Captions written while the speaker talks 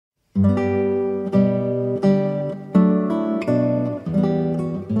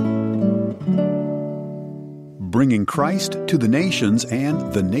Bringing Christ to the nations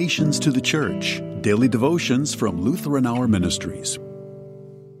and the nations to the church. Daily devotions from Lutheran Hour Ministries.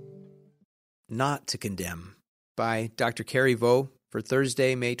 Not to Condemn by Dr. Carrie Vo for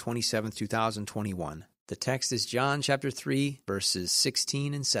Thursday, May 27, 2021. The text is John chapter 3, verses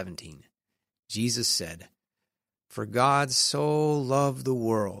 16 and 17. Jesus said, "For God so loved the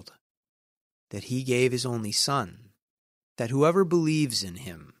world that he gave his only Son, that whoever believes in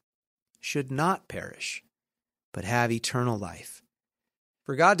him should not perish, but have eternal life.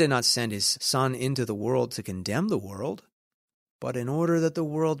 For God did not send his Son into the world to condemn the world, but in order that the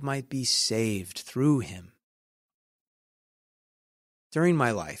world might be saved through him." During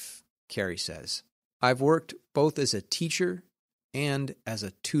my life, Carrie says, I've worked both as a teacher and as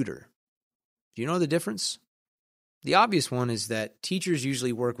a tutor. Do you know the difference? The obvious one is that teachers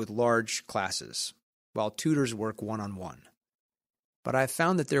usually work with large classes, while tutors work one-on-one. But I've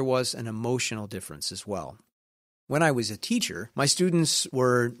found that there was an emotional difference as well. When I was a teacher, my students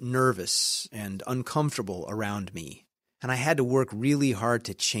were nervous and uncomfortable around me, and I had to work really hard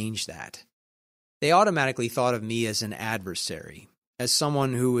to change that. They automatically thought of me as an adversary, as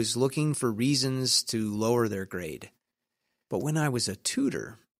someone who was looking for reasons to lower their grade. But when I was a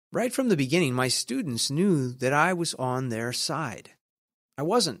tutor, right from the beginning, my students knew that I was on their side. I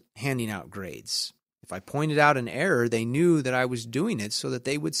wasn't handing out grades. If I pointed out an error, they knew that I was doing it so that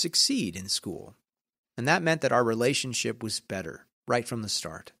they would succeed in school. And that meant that our relationship was better right from the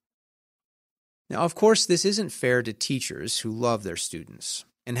start. Now, of course, this isn't fair to teachers who love their students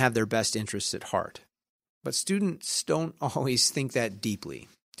and have their best interests at heart. But students don't always think that deeply,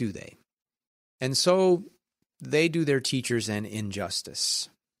 do they? And so they do their teachers an injustice.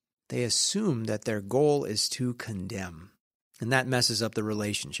 They assume that their goal is to condemn, and that messes up the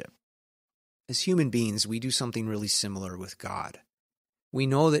relationship. As human beings, we do something really similar with God. We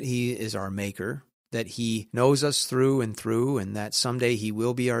know that He is our Maker, that He knows us through, and that someday He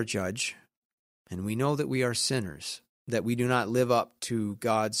will be our judge. And we know that we are sinners, that we do not live up to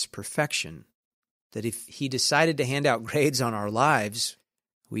God's perfection, that if He decided to hand out grades on our lives,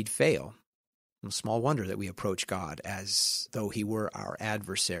 we'd fail. Well, small wonder that we approach God as though He were our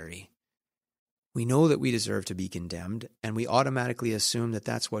adversary. We know that we deserve to be condemned, and we automatically assume that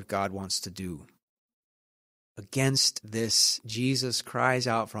that's what God wants to do. Against this, Jesus cries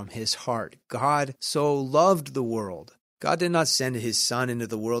out from His heart, God so loved the world. God did not send His Son into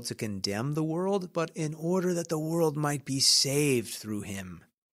the world to condemn the world, but in order that the world might be saved through Him.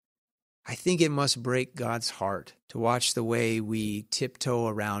 I think it must break God's heart to watch the way we tiptoe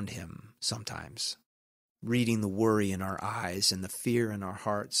around Him sometimes, reading the worry in our eyes and the fear in our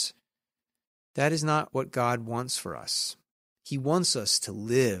hearts. That is not what God wants for us. He wants us to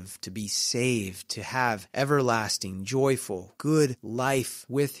live, to be saved, to have everlasting, joyful, good life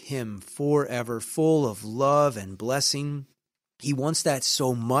with Him forever, full of love and blessing. He wants that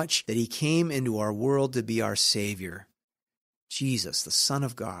so much that He came into our world to be our Savior. Jesus, the Son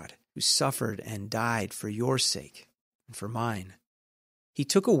of God, who suffered and died for your sake and for mine. He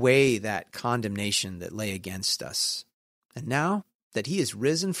took away that condemnation that lay against us. And now that He is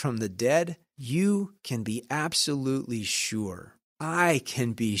risen from the dead, you can be absolutely sure, I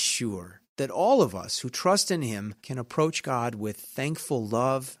can be sure, that all of us who trust in Him can approach God with thankful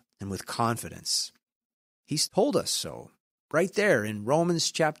love and with confidence. He's told us so, right there in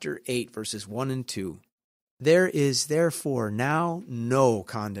Romans chapter 8, verses 1 and 2. There is therefore now no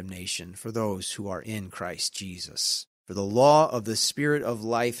condemnation for those who are in Christ Jesus. For the law of the Spirit of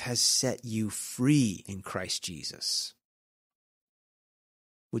life has set you free in Christ Jesus.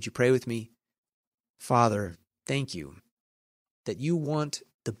 Would you pray with me? Father, thank you that you want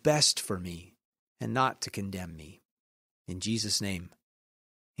the best for me and not to condemn me. In Jesus' name,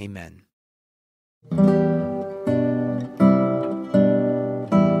 amen.